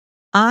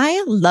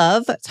I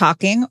love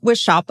talking with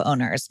shop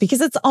owners because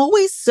it's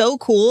always so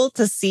cool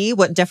to see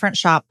what different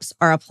shops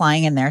are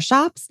applying in their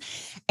shops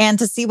and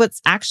to see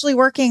what's actually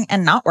working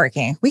and not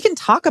working. We can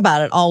talk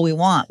about it all we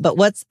want, but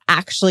what's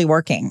actually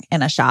working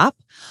in a shop?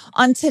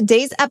 On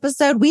today's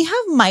episode, we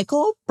have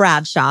Michael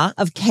Bradshaw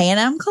of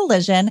K&M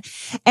Collision,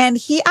 and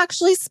he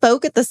actually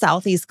spoke at the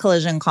Southeast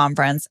Collision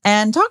Conference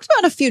and talked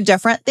about a few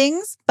different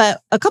things,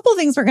 but a couple of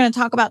things we're going to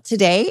talk about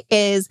today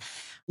is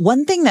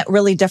one thing that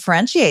really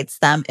differentiates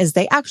them is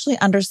they actually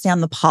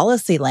understand the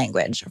policy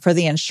language for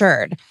the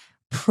insured.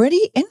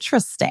 Pretty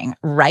interesting,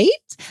 right?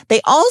 They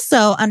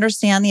also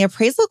understand the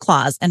appraisal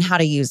clause and how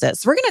to use it.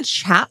 So we're going to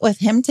chat with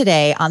him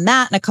today on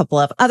that and a couple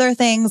of other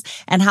things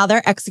and how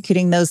they're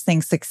executing those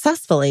things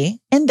successfully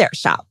in their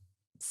shop.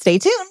 Stay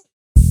tuned.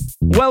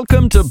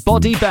 Welcome to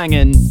Body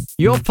Bangin',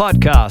 your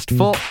podcast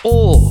for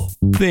all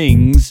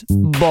things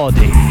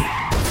body.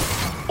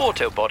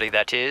 Auto body,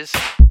 that is.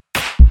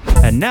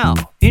 And now,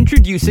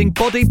 introducing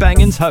Body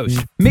Bangin's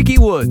host, Mickey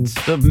Woods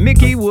of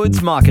Mickey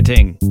Woods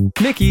Marketing.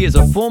 Mickey is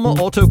a former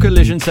auto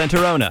collision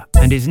center owner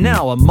and is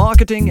now a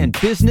marketing and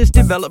business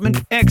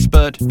development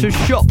expert to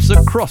shops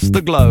across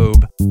the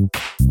globe.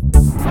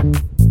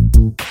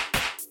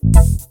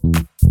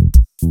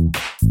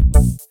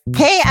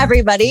 Hey,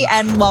 everybody,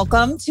 and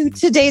welcome to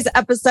today's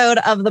episode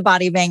of the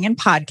Body Bangin'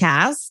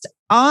 Podcast.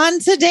 On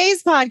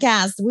today's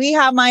podcast, we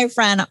have my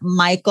friend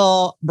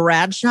Michael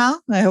Bradshaw.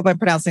 I hope I'm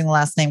pronouncing the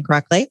last name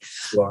correctly.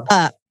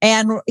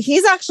 And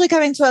he's actually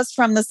coming to us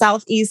from the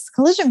Southeast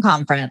Collision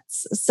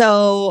Conference.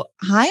 So,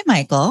 hi,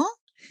 Michael.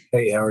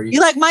 Hey, how are you?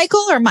 You like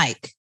Michael or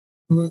Mike?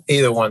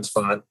 Either one's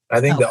fine. I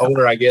think the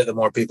older I get, the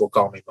more people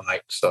call me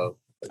Mike. So,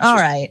 all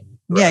right.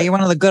 Yeah, you're one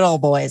of the good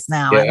old boys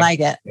now. Yeah. I like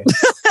it. Yeah.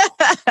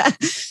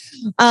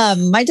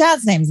 My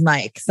dad's name's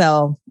Mike,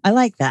 so I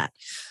like that.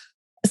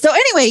 So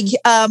anyway,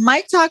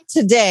 Mike talked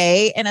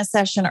today in a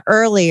session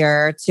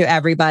earlier to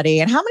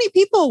everybody. And how many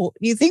people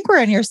you think were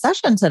in your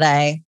session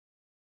today?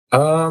 I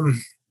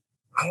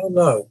don't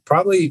know.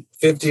 Probably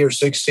 50 or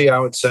 60, I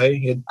would say.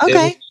 It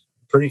was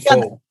pretty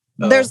full.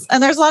 Yeah, there's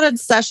a lot of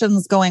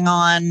sessions going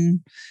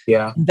on.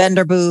 Yeah.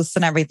 Vendor booths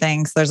and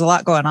everything. So there's a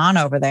lot going on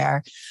over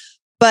there.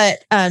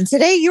 But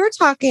today you were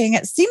talking,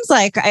 it seems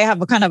like I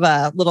have a kind of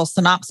a little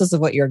synopsis of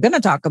what you're going to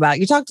talk about.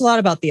 You talked a lot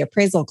about the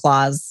appraisal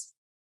clause.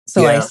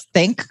 So yeah. I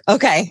think,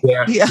 okay.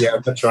 Yeah,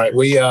 that's right.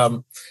 We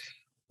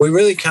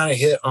really kind of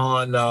hit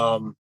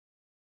on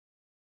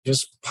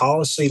just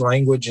policy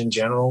language in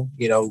general,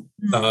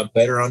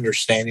 better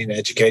understanding,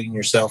 educating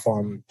yourself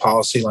on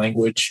policy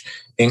language,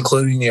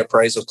 including the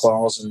appraisal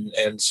clause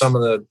and some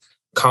of the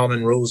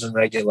common rules and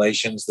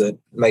regulations that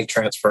may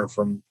transfer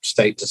from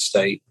state to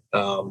state.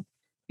 The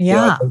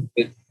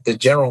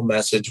general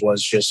message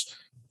was just,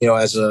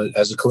 as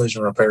a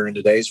collision repair in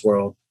today's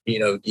world,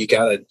 you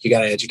gotta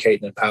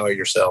educate and empower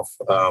yourself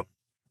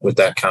with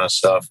that kind of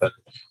stuff,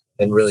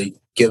 and really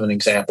giving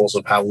examples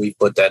of how we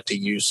put that to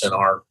use in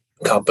our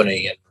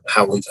company and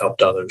how we've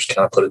helped others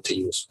kind of put it to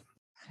use.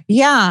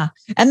 Yeah,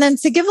 and then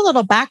to give a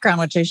little background,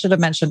 which I should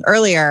have mentioned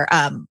earlier,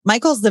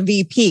 Michael's the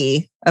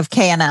VP of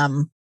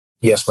K&M.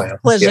 Yes, ma'am.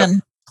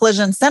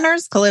 Collision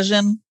centers,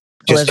 collision.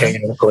 Just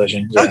K&M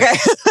Collision. Yeah.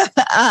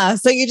 Okay,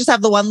 so you just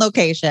have the one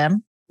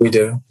location. We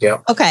do. Yeah.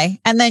 Okay,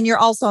 and then you're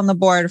also on the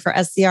board for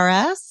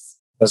SCRS.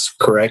 That's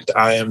correct.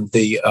 I am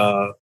the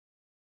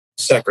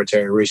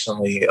secretary,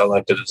 recently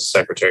elected as a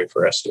secretary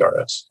for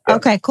SCRS. Yeah.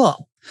 Okay,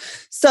 cool.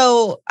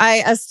 So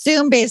I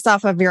assume based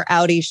off of your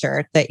Audi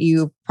shirt that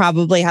you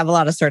probably have a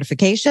lot of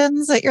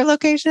certifications at your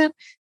location?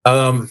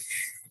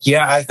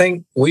 Yeah, I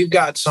think we've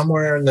got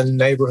somewhere in the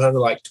neighborhood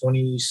of like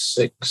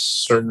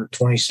 26 or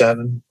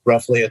 27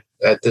 roughly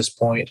at this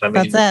point. I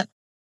mean, that's it.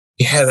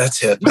 Yeah,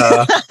 that's it.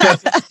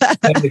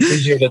 It's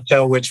easier to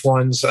tell which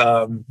ones,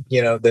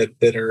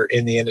 that are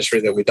in the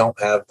industry that we don't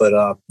have.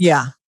 But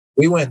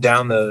we went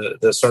down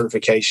the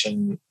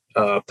certification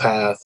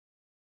path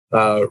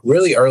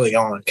really early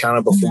on, kind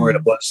of before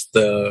it was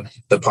the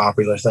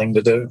popular thing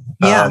to do.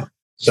 Yeah.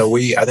 So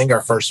I think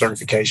our first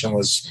certification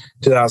was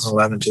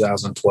 2011,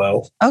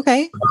 2012.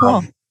 Okay,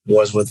 cool.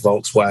 Was with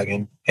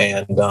Volkswagen.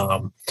 And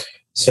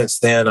since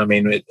then, I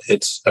mean,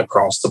 it's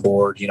across the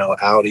board,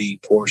 Audi,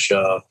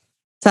 Porsche,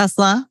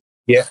 Tesla.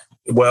 Yeah.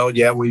 Well,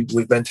 yeah,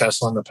 we've been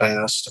Tesla in the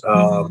past.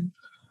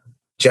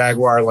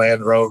 Jaguar,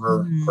 Land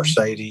Rover,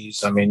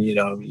 Mercedes. I mean,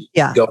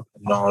 go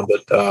on,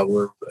 but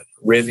we're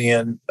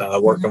Rivian,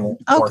 working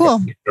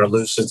cool. Our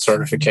Lucid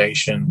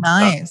certification.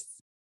 Nice.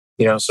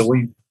 So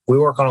we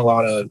work on a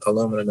lot of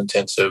aluminum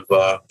intensive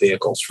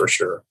vehicles for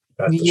sure.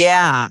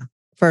 Yeah,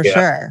 for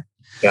sure.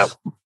 Yeah.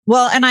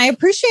 Well, and I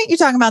appreciate you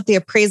talking about the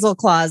appraisal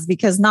clause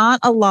because not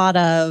a lot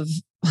of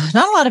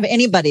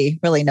anybody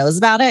really knows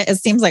about it. It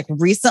seems like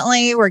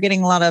recently we're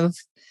getting I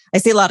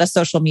see a lot of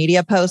social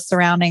media posts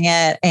surrounding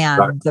it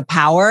and the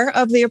power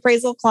of the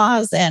appraisal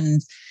clause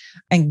and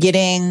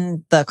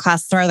getting the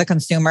customer, the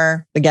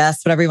consumer, the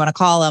guest, whatever you want to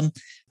call them,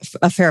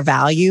 a fair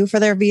value for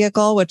their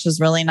vehicle, which is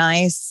really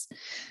nice.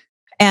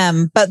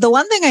 But the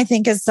one thing I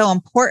think is so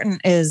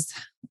important is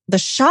the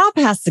shop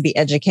has to be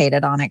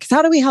educated on it. Because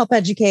how do we help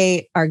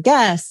educate our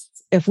guests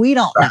if we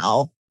don't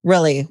know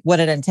really what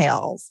it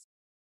entails.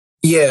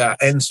 Yeah.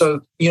 And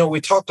so,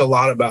 we talked a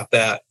lot about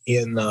that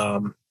in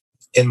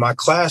my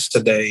class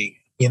today.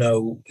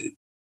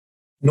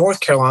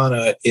 North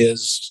Carolina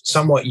is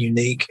somewhat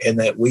unique in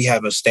that we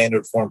have a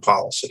standard form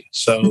policy.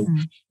 So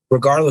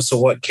regardless of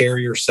what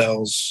carrier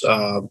sells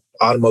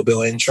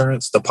automobile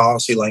insurance, the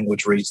policy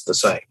language reads the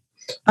same.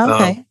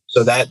 Okay.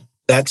 So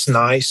that's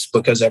nice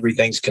because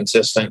everything's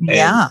consistent.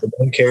 Yeah. And from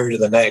one carrier to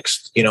the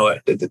next,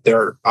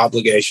 their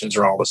obligations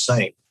are all the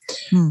same.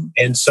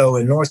 And so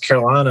in North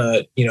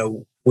Carolina,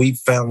 we've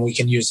found we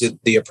can use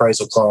the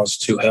appraisal clause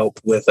to help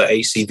with the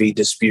ACV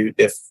dispute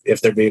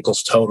if their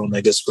vehicle's totaled and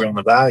they disagree on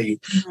the value,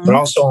 but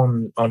also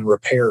on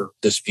repair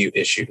dispute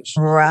issues.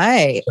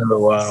 Right.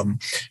 So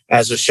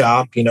as a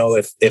shop,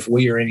 if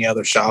we or any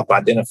other shop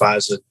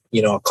identifies a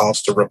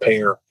cost to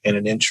repair and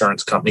an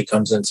insurance company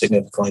comes in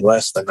significantly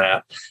less than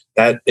that,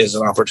 that is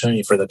an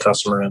opportunity for the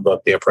customer to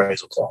invoke the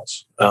appraisal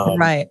clause.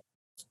 Right.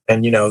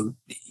 And,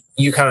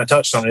 you kind of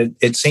touched on it.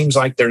 It seems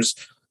like there's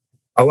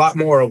a lot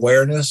more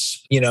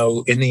awareness, in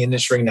the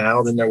industry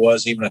now than there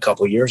was even a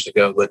couple of years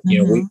ago. But,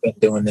 we've been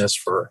doing this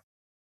for,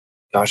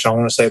 I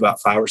want to say about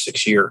 5 or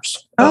 6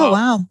 years. Oh,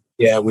 wow.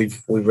 Yeah,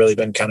 we've really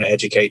been kind of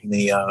educating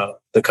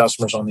the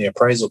customers on the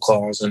appraisal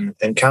clause. And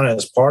kind of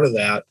as part of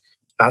that,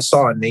 I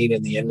saw a need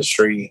in the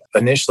industry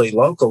initially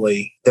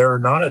locally. There are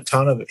not a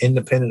ton of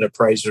independent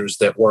appraisers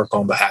that work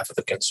on behalf of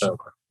the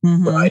consumer.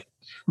 Right.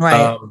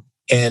 Right.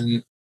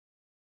 And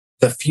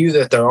the few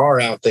that there are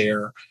out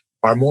there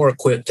are more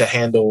equipped to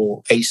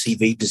handle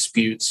ACV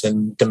disputes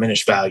and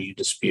diminished value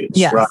disputes.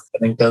 Yes. Right? I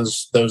think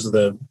those are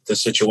the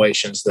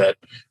situations that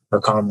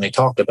are commonly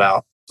talked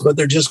about. But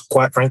they're just,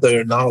 quite frankly, there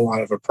are not a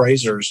lot of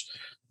appraisers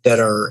that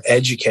are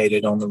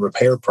educated on the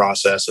repair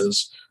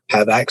processes,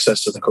 have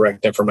access to the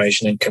correct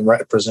information, and can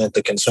represent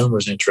the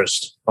consumer's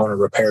interest on a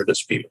repair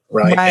dispute.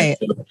 Right. Right.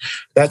 So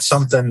that's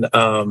something,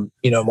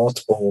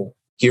 multiple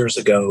years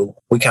ago,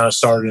 we kind of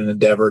started an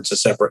endeavor. It's a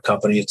separate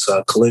company. It's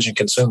Collision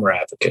Consumer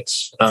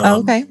Advocates.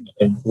 Okay.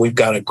 And we've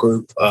got a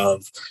group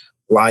of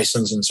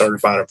licensed and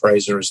certified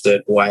appraisers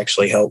that will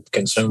actually help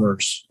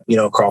consumers,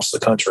 across the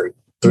country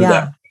through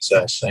that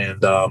process.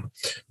 And,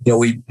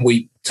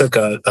 we took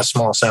a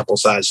small sample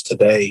size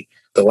today,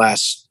 the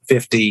last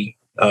 50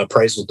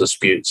 appraisal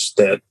disputes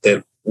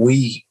that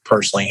we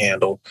personally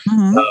handled,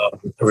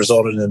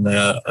 resulted in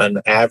an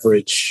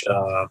average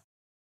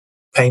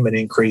payment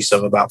increase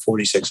of about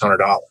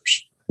 $4,600.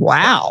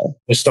 Wow.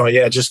 Just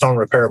on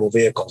repairable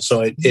vehicles.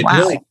 So it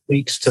really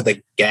speaks to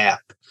the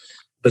gap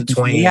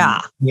between,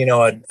 a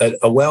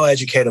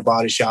well-educated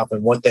body shop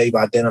and what they've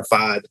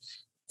identified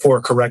for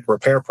a correct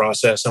repair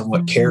process and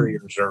what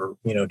carriers are,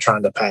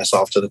 trying to pass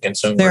off to the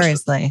consumer.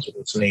 Seriously.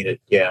 It's needed.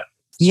 Yeah.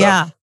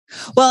 Yeah.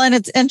 Well, and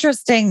it's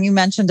interesting. You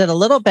mentioned it a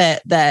little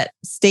bit that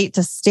state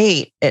to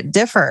state, it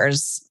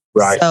differs.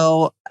 Right.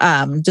 So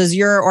does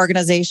your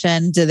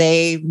organization, do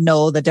they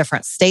know the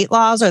different state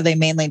laws? Or are they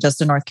mainly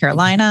just in North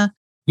Carolina?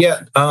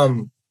 Yeah.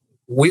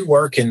 We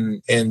work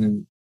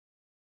in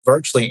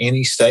virtually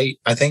any state.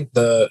 I think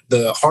the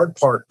hard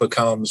part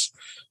becomes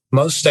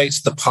most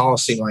states, the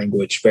policy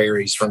language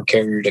varies from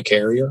carrier to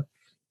carrier.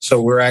 So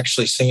we're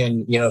actually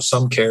seeing,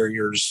 some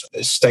carriers,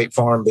 State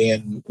Farm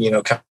being,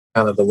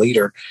 kind of the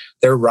leader,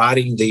 they're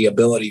writing the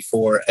ability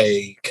for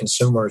a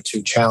consumer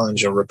to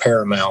challenge a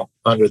repair amount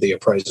under the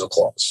appraisal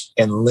clause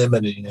and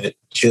limiting it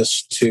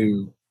just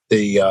to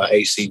the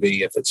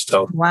ACV if it's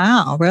total.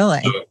 Wow,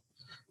 really?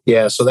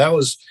 Yeah, so that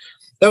was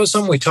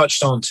something we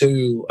touched on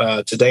too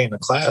today in the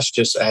class,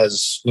 just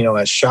as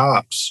as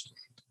shops,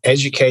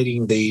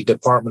 educating the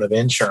Department of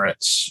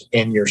Insurance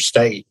in your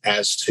state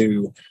as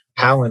to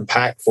how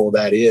impactful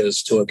that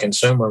is to a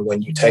consumer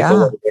when you take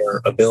away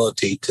their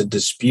ability to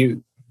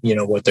dispute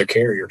what their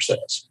carrier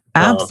says.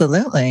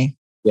 Absolutely.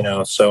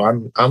 So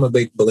I'm a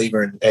big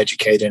believer in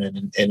educating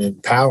and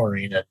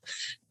empowering.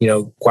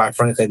 And, quite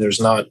frankly,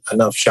 there's not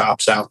enough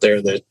shops out there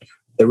that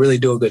really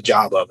do a good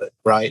job of it.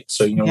 Right.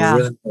 So, we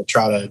really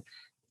try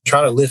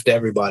to lift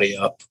everybody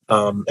up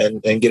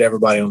and get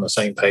everybody on the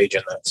same page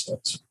in that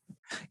sense.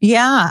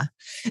 Yeah.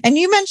 And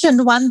you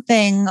mentioned one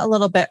thing a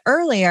little bit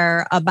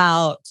earlier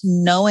about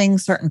knowing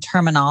certain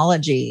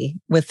terminology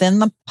within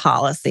the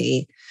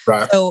policy.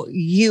 Right.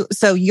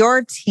 So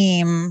your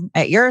team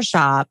at your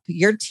shop,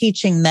 you're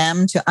teaching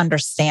them to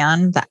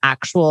understand the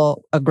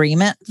actual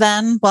agreement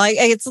then? Well,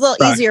 it's a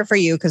little easier for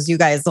you because you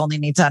guys only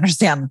need to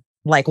understand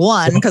like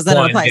one, because then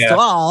it applies to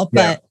all.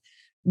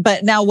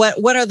 But now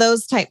what are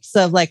those types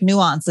of like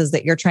nuances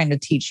that you're trying to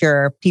teach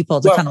your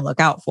people to kind of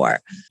look out for?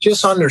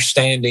 Just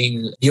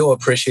understanding, you'll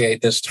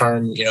appreciate this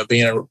term,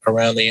 being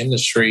around the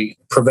industry,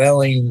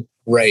 prevailing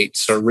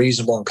rates are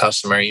reasonable and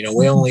customary.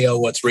 We only owe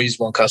what's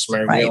reasonable and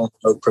customary. Right. We don't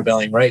owe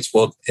prevailing rates.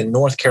 Well, in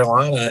North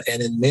Carolina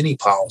and in many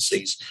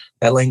policies,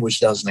 that language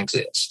doesn't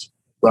exist.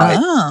 Right.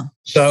 Oh.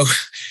 So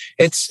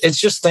it's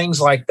just things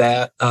like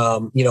that.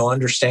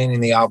 Understanding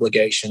the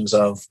obligations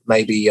of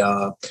maybe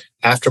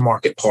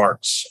aftermarket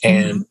parts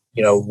and,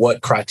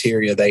 what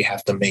criteria they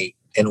have to meet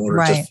in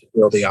order to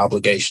fulfill the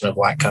obligation of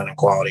like kind of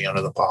quality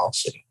under the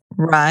policy.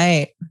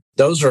 Right.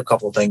 Those are a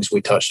couple of things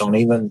we touched on.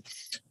 Even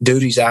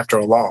duties after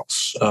a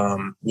loss.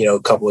 A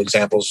couple of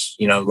examples.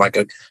 Like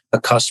a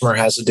customer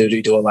has a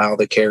duty to allow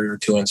the carrier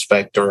to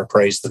inspect or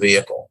appraise the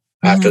vehicle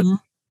after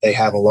they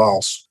have a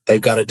loss.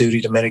 They've got a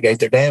duty to mitigate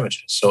their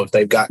damages. So if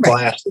they've got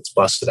glass that's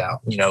busted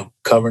out,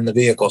 covering the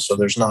vehicle so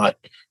there's not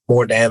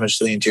more damage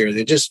to the interior.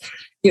 They just,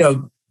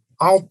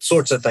 all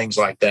sorts of things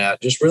like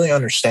that. Just really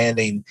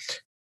understanding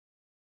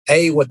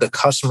A, what the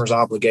customer's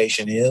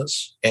obligation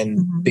is,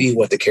 and B,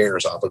 what the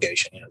carrier's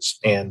obligation is.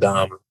 And,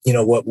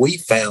 what we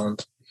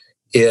found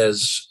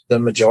is the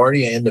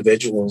majority of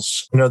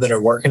individuals, that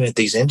are working at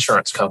these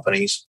insurance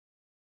companies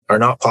are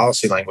not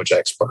policy language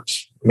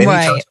experts. Many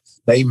times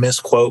they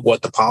misquote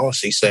what the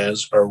policy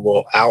says or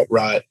will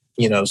outright,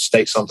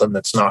 state something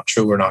that's not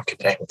true or not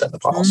contained within the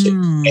policy.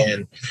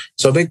 And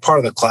so a big part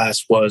of the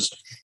class was,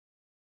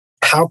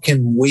 how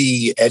can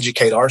we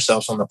educate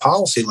ourselves on the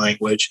policy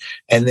language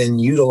and then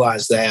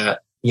utilize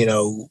that,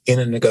 in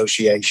a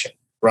negotiation,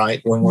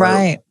 right? When we're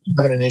having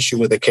an issue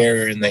with a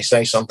carrier and they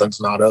say something's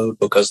not owed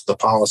because of the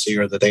policy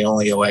or that they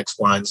only owe X,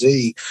 Y, and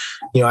Z,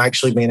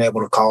 actually being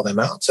able to call them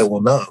out and say,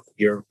 well, no,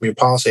 your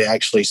policy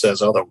actually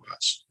says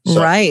otherwise. So,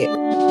 right.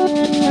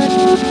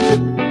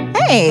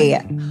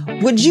 Hey,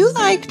 would you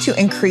like to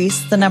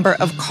increase the number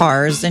of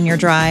cars in your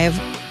drive?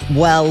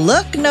 Well,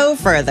 look no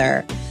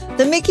further.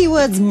 The Mickey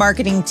Woods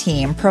marketing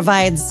team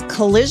provides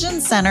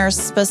collision center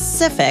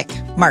specific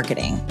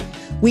marketing.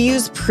 We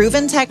use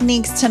proven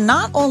techniques to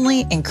not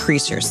only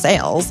increase your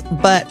sales,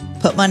 but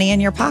put money in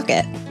your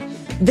pocket.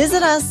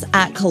 Visit us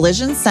at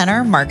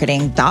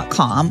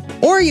collisioncentermarketing.com,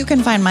 or you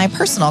can find my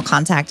personal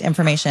contact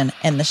information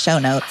in the show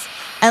notes.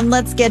 And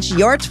let's get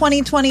your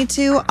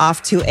 2022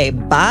 off to a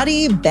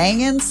body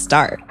banging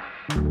start.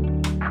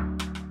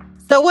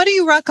 So what do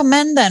you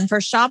recommend then for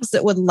shops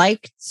that would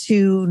like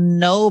to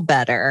know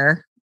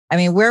better? I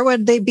mean, where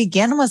would they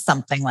begin with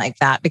something like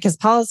that? Because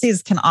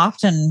policies can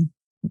often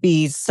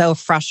be so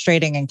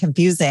frustrating and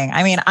confusing.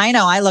 I mean, I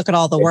know I look at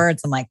all the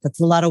words. I'm like, that's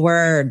a lot of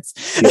words.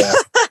 Yeah.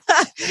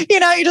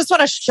 You just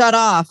want to shut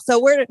off. So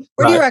where do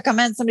you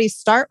recommend somebody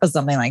start with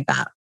something like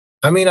that?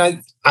 I mean,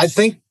 I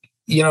think,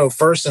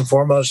 first and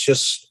foremost,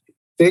 just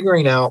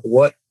figuring out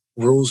what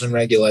rules and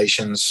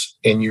regulations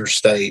in your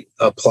state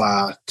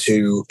apply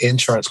to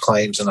insurance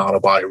claims and auto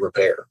body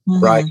repair,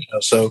 right?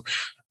 So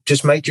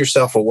just make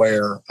yourself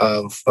aware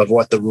of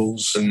what the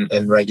rules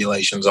and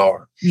regulations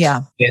are.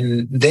 Yeah.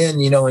 And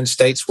then, in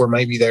states where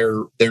maybe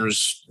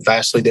there's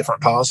vastly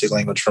different policy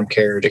language from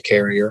carrier to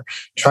carrier,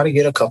 try to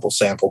get a couple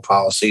sample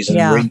policies and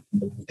read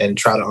and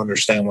try to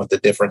understand what the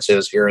difference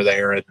is here or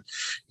there. And,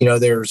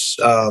 there's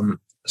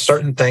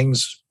certain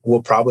things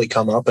will probably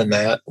come up in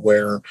that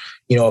where,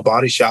 a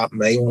body shop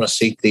may want to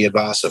seek the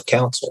advice of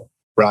counsel,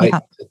 right? Yeah.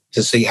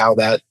 To see how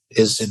that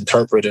is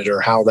interpreted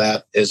or how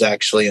that is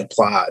actually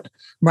applied.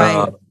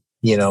 Right.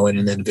 In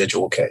an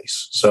individual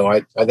case. So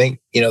I think,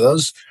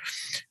 those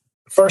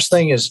first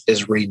thing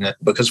is reading it,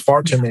 because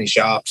far too many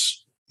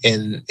shops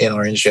in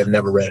our industry have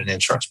never read an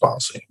insurance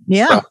policy.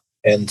 Yeah.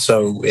 And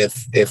so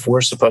if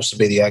we're supposed to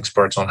be the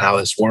experts on how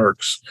this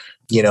works,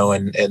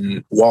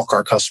 and walk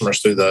our customers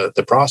through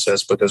the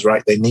process, because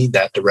they need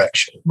that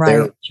direction. Right.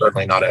 They're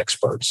certainly not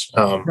experts.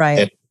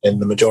 And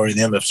the majority of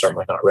them have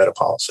certainly not read a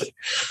policy.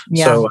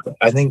 Yeah. So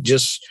I think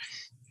just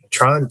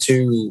trying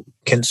to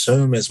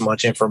consume as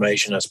much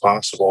information as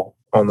possible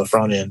on the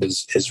front end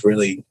is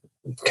really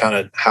kind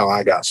of how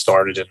I got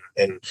started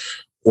and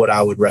what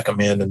I would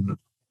recommend and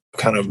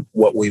kind of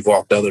what we've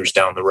walked others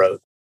down the road.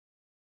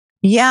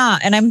 Yeah.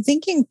 And I'm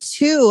thinking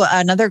too,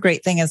 another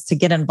great thing is to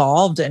get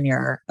involved in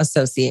your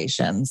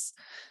associations,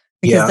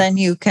 because then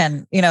you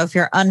can, if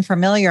you're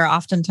unfamiliar,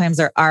 oftentimes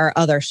there are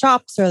other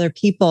shops or other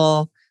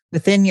people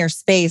within your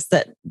space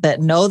that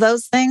know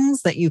those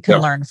things that you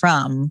can learn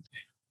from.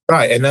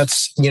 Right. And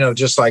that's,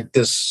 just like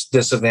this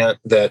event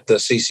that the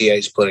CCA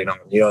is putting on.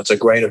 It's a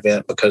great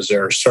event because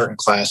there are certain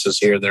classes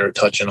here that are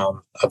touching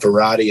on a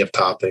variety of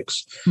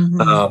topics.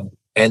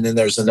 And then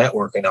there's the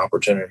networking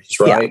opportunities,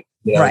 right?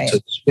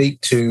 To speak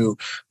to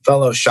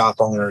fellow shop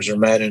owners or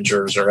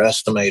managers or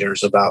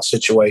estimators about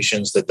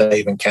situations that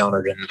they've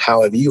encountered and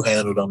how have you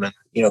handled them, and,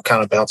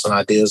 kind of bouncing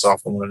ideas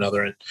off of one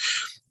another. And,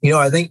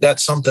 I think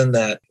that's something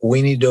that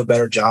we need to do a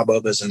better job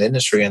of as an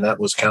industry. And that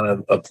was kind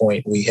of a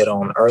point we hit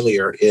on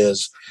earlier,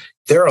 is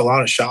there are a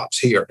lot of shops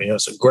here.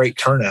 It's a great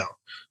turnout.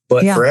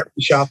 But for every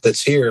shop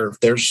that's here,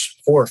 there's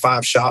 4 or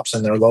 5 shops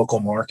in their local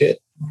market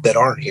that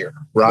aren't here,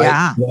 right?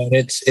 Yeah. And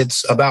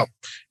it's about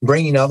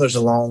bringing others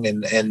along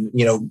and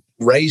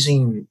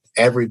raising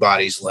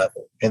everybody's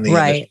level in the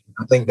industry.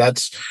 I think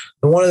that's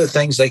one of the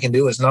things they can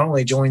do is not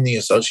only join the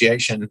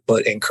association,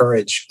 but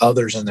encourage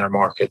others in their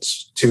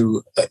markets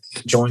to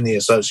join the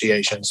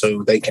association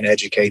so they can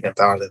educate and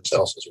empower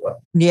themselves as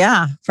well.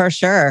 Yeah, for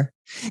sure.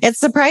 It's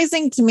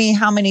surprising to me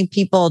how many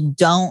people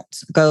don't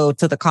go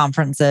to the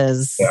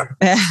conferences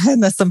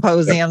and the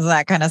symposiums and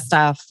that kind of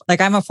stuff. Like,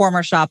 I'm a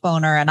former shop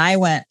owner and I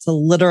went to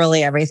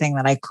literally everything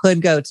that I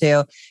could go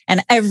to.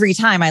 And every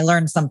time I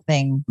learned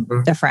something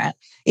different,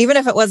 even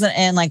if it wasn't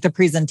in like the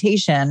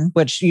presentation,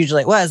 which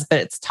usually it was, but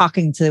it's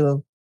talking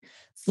to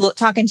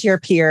talking to your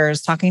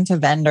peers, talking to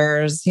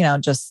vendors,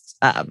 just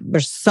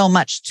there's so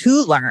much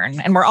to learn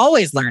and we're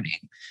always learning.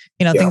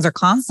 Things are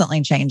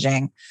constantly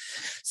changing.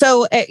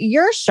 So at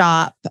your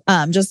shop,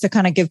 just to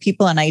kind of give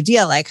people an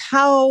idea, like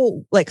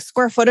how, like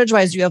square footage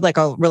wise, do you have like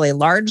a really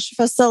large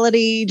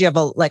facility? Do you have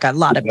a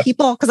lot of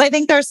people? Because I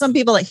think there's some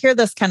people that hear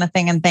this kind of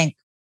thing and think,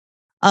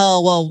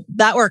 oh, well,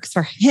 that works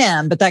for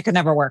him, but that could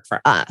never work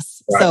for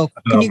us. Right. So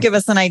can you give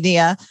us an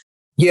idea?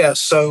 Yeah.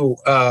 So,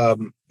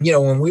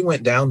 when we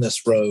went down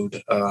this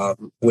road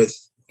with,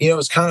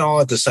 it's kind of all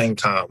at the same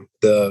time,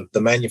 the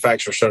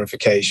manufacturer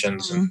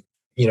certifications and,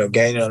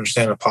 gain and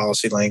understand the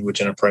policy language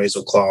and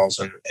appraisal clause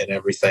and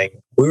everything.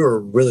 We were a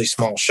really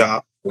small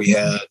shop. We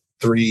had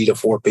 3 to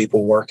 4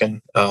 people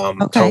working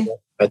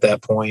total at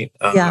that point.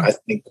 I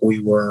think we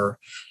were,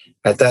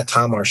 at that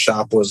time, our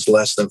shop was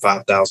less than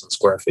 5,000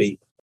 square feet.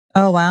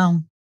 Oh, wow.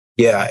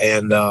 Yeah.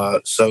 And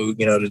so,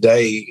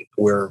 today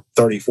we're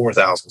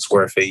 34,000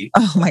 square feet.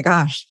 Oh, my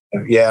gosh.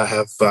 Yeah. I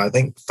have, I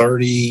think,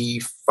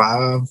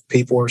 35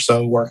 people or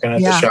so working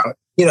at the shop.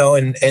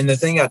 And the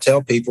thing I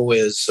tell people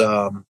is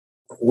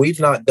we've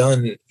not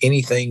done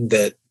anything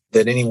that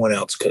anyone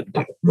else could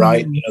do,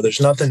 right? Mm-hmm.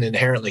 There's nothing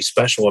inherently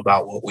special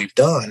about what we've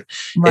done.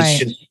 Right. It's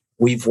just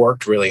we've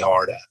worked really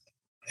hard at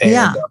it.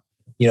 And,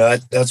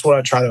 that's what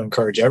I try to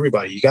encourage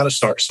everybody. You got to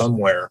start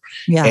somewhere.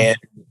 Yeah. And,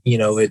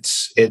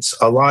 it's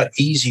a lot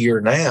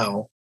easier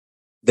now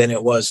than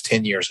it was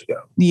 10 years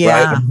ago.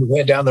 Yeah. Right? When we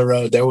went down the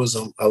road, there was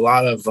a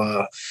lot of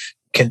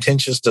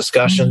contentious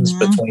discussions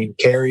between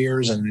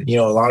carriers and,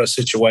 a lot of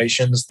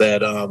situations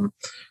that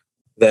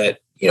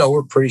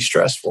were pretty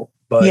stressful.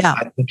 But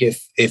I think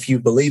if you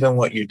believe in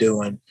what you're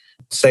doing,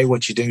 say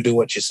what you do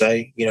what you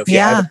say, if you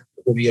have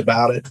to be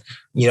about it,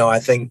 I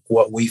think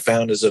what we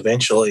found is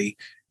eventually,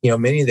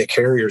 many of the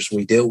carriers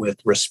we deal with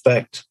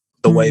respect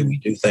the way we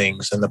do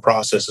things and the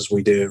processes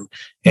we do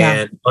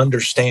and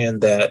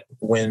understand that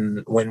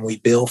when we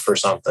bill for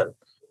something,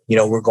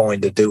 we're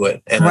going to do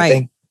it. And I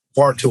think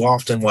far too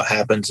often what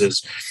happens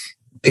is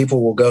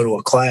people will go to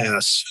a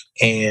class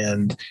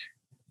and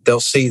they'll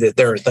see that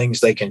there are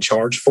things they can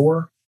charge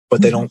for,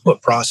 but they don't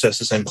put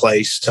processes in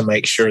place to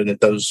make sure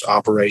that those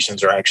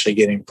operations are actually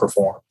getting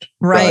performed.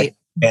 Right.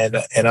 And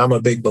I'm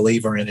a big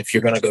believer in, if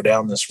you're going to go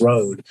down this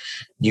road,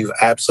 you've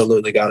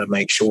absolutely got to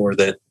make sure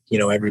that,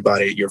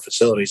 everybody at your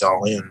facility is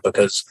all in,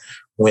 because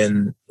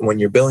when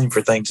you're billing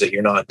for things that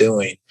you're not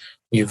doing,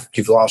 you've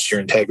lost your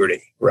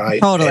integrity.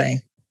 Right.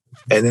 Totally.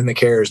 And then the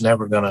carrier is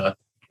never going to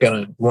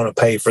want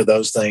to pay for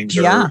those things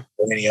or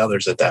any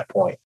others at that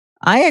point.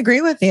 I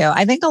agree with you.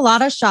 I think a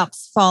lot of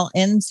shops fall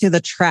into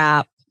the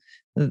trap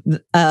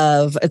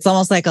of, it's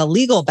almost like a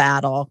legal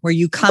battle where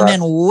you come in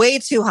way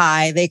too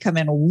high, they come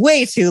in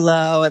way too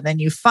low, and then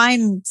you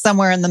find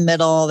somewhere in the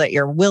middle that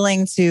you're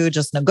willing to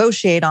just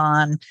negotiate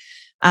on,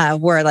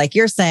 where like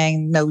you're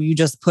saying, no, you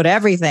just put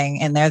everything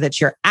in there that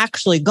you're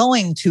actually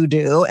going to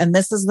do. And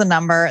this is the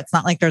number. It's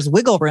not like there's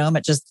wiggle room.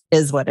 It just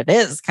is what it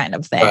is kind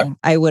of thing. Right.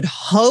 I would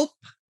hope,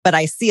 but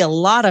I see a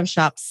lot of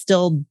shops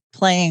still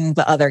playing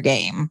the other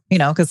game,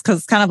 because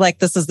kind of like,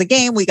 this is the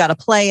game, we got to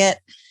play it.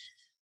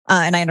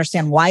 And I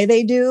understand why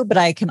they do, but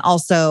I can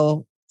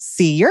also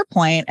see your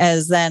point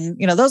as then,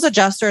 those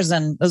adjusters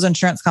and those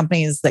insurance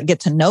companies that get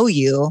to know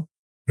you,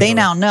 they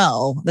now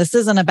know this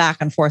isn't a back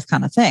and forth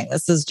kind of thing.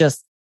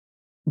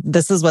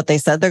 This is what they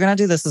said they're going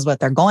to do. This is what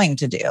they're going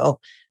to do.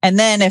 And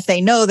then if they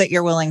know that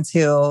you're willing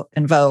to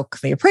invoke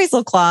the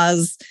appraisal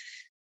clause,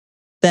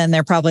 then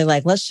they're probably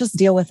like, let's just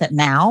deal with it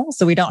now,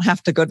 so we don't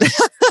have to go down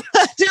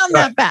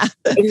that path.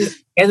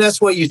 And that's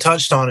what you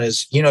touched on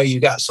is, you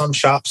got some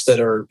shops that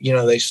are,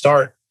 they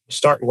start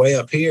way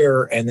up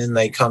here and then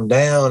they come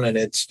down, and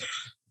it's,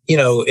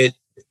 it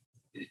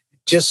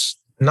just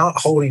not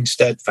holding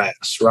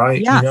steadfast,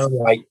 right? Yeah.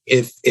 Like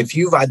if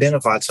you've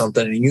identified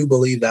something and you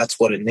believe that's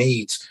what it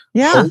needs,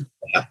 hold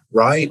that,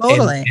 right?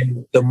 Totally.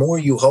 And the more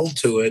you hold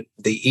to it,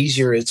 the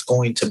easier it's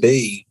going to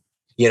be,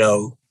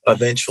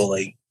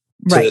 eventually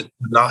to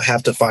not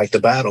have to fight the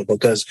battle.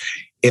 Because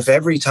if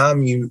every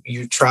time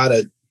you try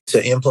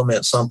to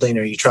implement something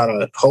or you try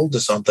to hold to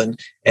something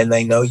and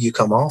they know you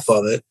come off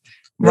of it,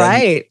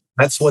 right.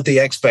 That's what the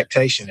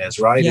expectation is,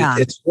 right? Yeah.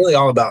 It's really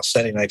all about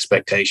setting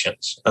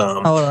expectations.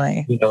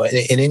 Totally.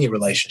 In any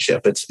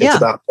relationship, it's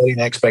about setting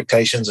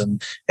expectations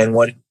and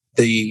what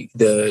the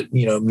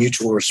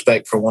mutual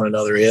respect for one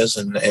another is,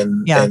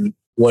 and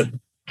what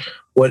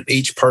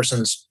each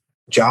person's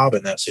job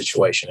in that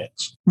situation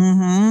is.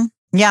 Mm-hmm.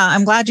 Yeah,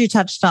 I'm glad you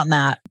touched on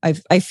that.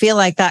 I feel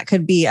like that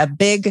could be a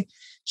big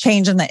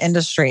change in the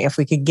industry if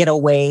we could get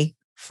away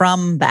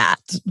from that,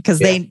 because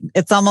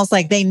it's almost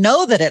like they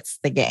know that it's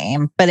the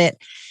game, but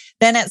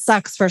then it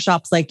sucks for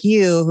shops like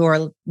you who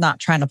are not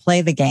trying to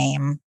play the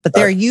game, but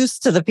they're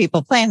used to the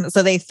people playing.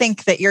 So they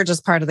think that you're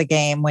just part of the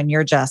game when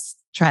you're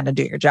just trying to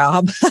do your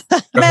job.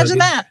 Imagine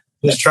that.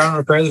 Just trying to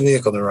repair the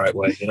vehicle the right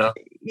way,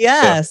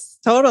 Yes,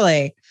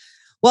 totally.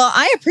 Well,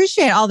 I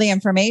appreciate all the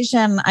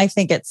information. I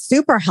think it's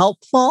super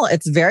helpful.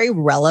 It's very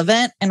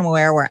relevant in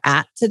where we're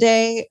at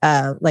today.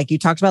 Like you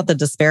talked about the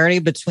disparity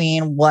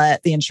between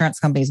what the insurance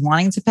company is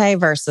wanting to pay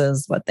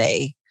versus what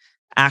they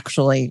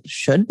actually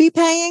should be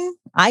paying.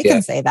 I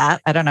can say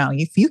that. I don't know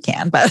if you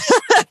can, but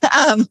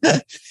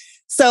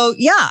so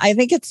yeah, I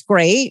think it's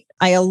great.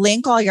 I'll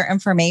link all your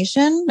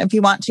information if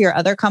you want to your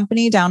other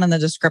company down in the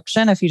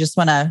description, if you just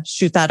want to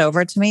shoot that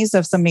over to me. So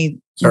if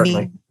somebody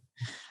needs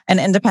an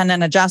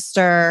independent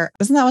adjuster,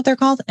 isn't that what they're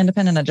called?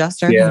 Independent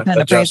adjuster? Yeah,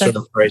 independent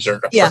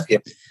appraiser. Yeah.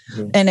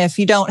 Mm-hmm. And if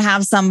you don't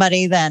have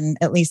somebody, then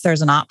at least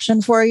there's an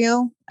option for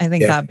you. I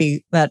think that'd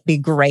be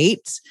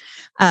great.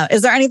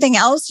 Is there anything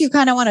else you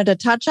kind of wanted to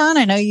touch on?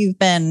 I know you've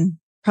been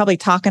probably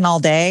talking all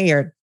day,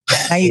 or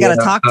now you got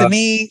to talk to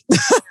me.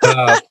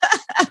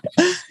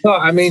 No,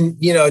 I mean,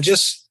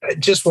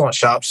 just want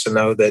shops to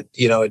know that,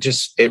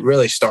 it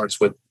really starts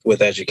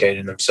with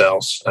educating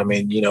themselves. I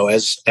mean,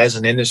 as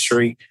an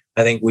industry,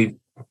 I think we've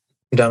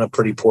done a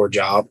pretty poor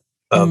job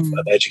of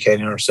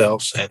educating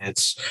ourselves, and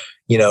it's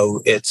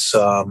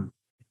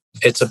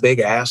a big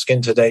ask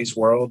in today's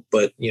world,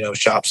 but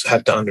shops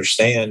have to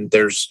understand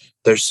there's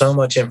so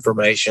much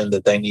information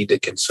that they need to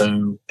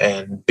consume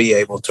and be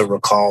able to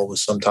recall with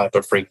some type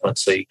of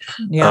frequency.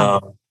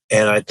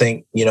 And I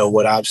think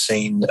what I've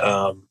seen,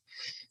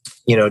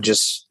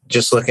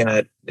 just looking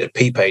at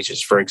P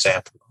pages, for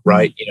example,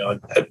 right?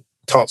 I've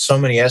taught so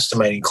many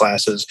estimating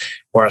classes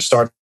where I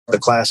start the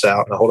class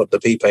out and I hold up the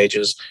P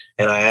pages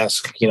and I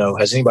ask,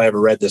 has anybody ever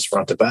read this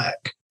front to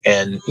back?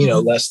 And,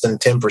 less than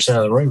 10%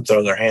 of the room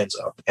throw their hands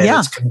up. And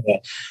it's kind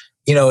of,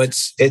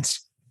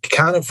 it's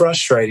kind of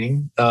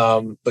frustrating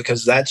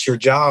because that's your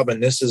job.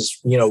 And this is,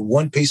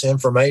 one piece of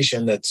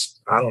information that's,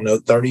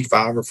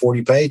 35 or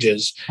 40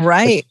 pages.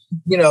 Right.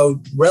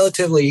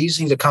 Relatively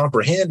easy to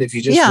comprehend if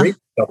you just read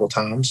it a couple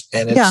times.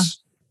 And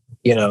it's,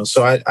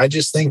 so I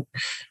just think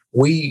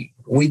we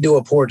do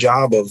a poor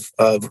job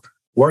of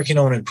working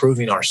on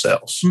improving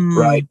ourselves,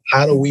 right?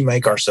 How do we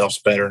make ourselves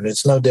better? And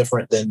it's no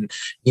different than,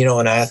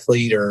 an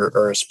athlete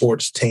or a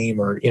sports team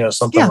or,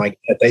 something like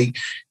that.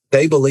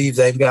 They believe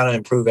they've got to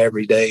improve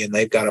every day and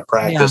they've got to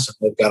practice and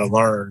they've got to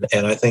learn.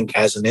 And I think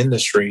as an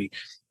industry,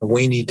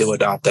 we need to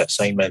adopt that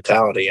same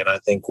mentality. And I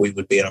think we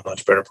would be in a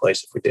much better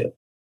place if we did.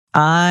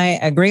 I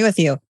agree with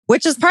you,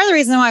 which is part of the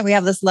reason why we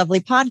have this lovely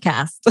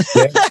podcast.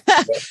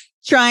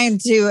 Trying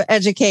to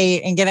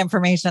educate and get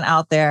information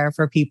out there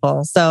for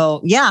people.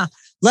 So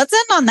let's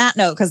end on that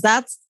note, because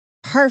that's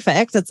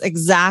perfect. It's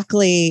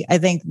exactly, I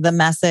think, the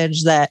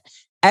message that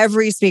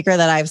every speaker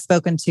that I've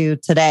spoken to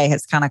today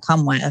has kind of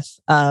come with,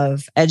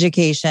 of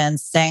education,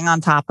 staying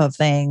on top of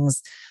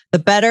things. The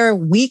better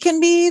we can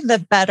be, the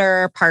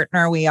better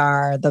partner we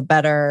are, the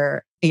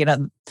better,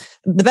 the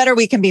better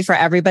we can be for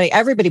everybody.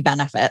 Everybody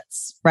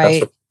benefits,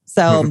 right?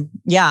 So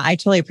I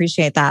totally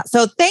appreciate that.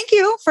 So thank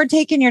you for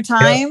taking your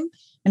time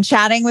and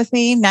chatting with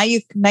me. Now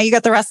you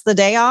got the rest of the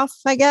day off,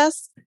 I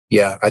guess.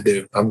 Yeah, I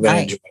do. I'm going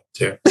to enjoy it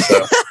too.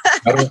 So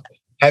I don't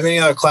have any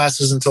other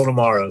classes until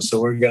tomorrow.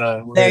 So we're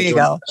gonna there you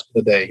go.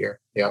 The day here.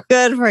 Yeah.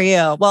 Good for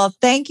you. Well,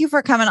 thank you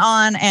for coming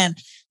on, and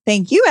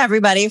thank you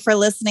everybody for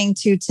listening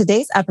to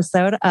today's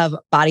episode of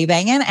Body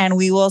Bangin', and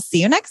we will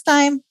see you next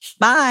time.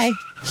 Bye.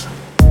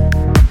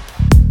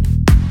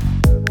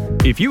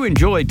 If you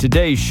enjoyed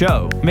today's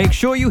show, make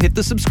sure you hit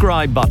the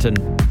subscribe button.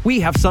 We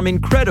have some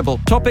incredible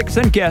topics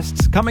and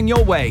guests coming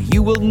your way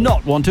you will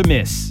not want to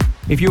miss.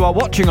 If you are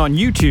watching on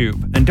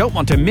YouTube and don't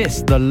want to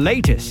miss the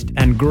latest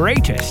and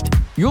greatest,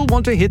 you'll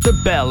want to hit the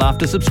bell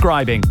after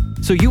subscribing,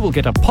 so you will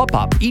get a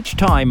pop-up each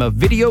time a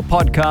video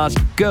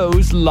podcast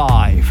goes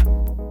live.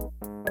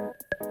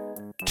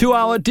 To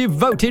our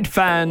devoted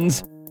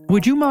fans,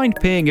 would you mind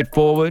paying it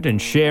forward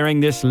and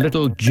sharing this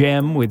little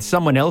gem with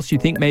someone else you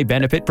think may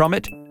benefit from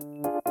it?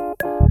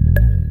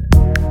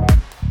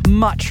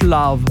 Much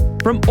love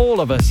from all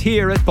of us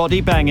here at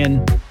Body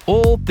Bangin',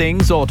 all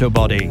things auto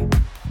body.